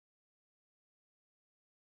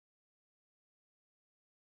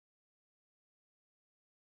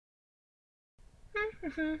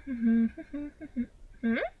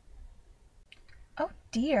Hmm? Oh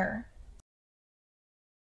dear.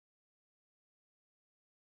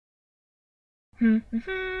 Hmm.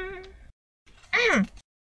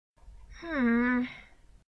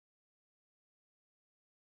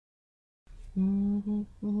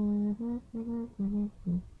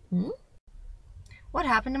 What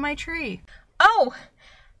happened to my tree? Oh,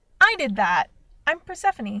 I did that. I'm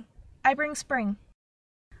Persephone. I bring spring.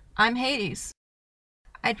 I'm Hades.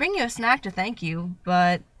 I'd bring you a snack to thank you,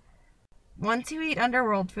 but once you eat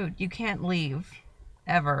underworld food, you can't leave.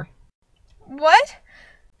 Ever. What?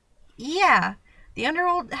 Yeah, the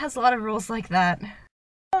underworld has a lot of rules like that.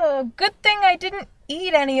 Oh, good thing I didn't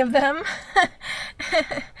eat any of them.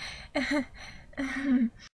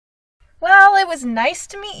 Well, it was nice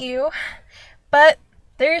to meet you, but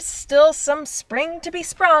there's still some spring to be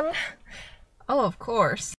sprung. Oh, of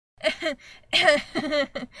course.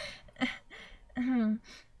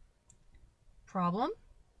 Problem?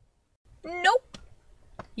 Nope.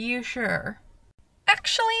 You sure?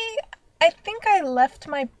 Actually, I think I left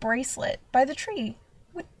my bracelet by the tree.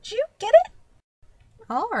 Would you get it?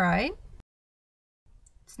 Alright.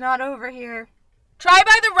 It's not over here. Try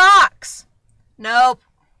by the rocks. Nope.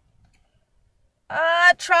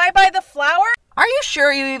 Try by the flower? Are you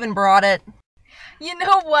sure you even brought it? You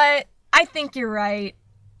know what? I think you're right.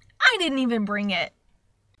 I didn't even bring it.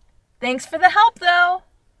 Thanks for the help, though.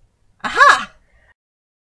 Aha!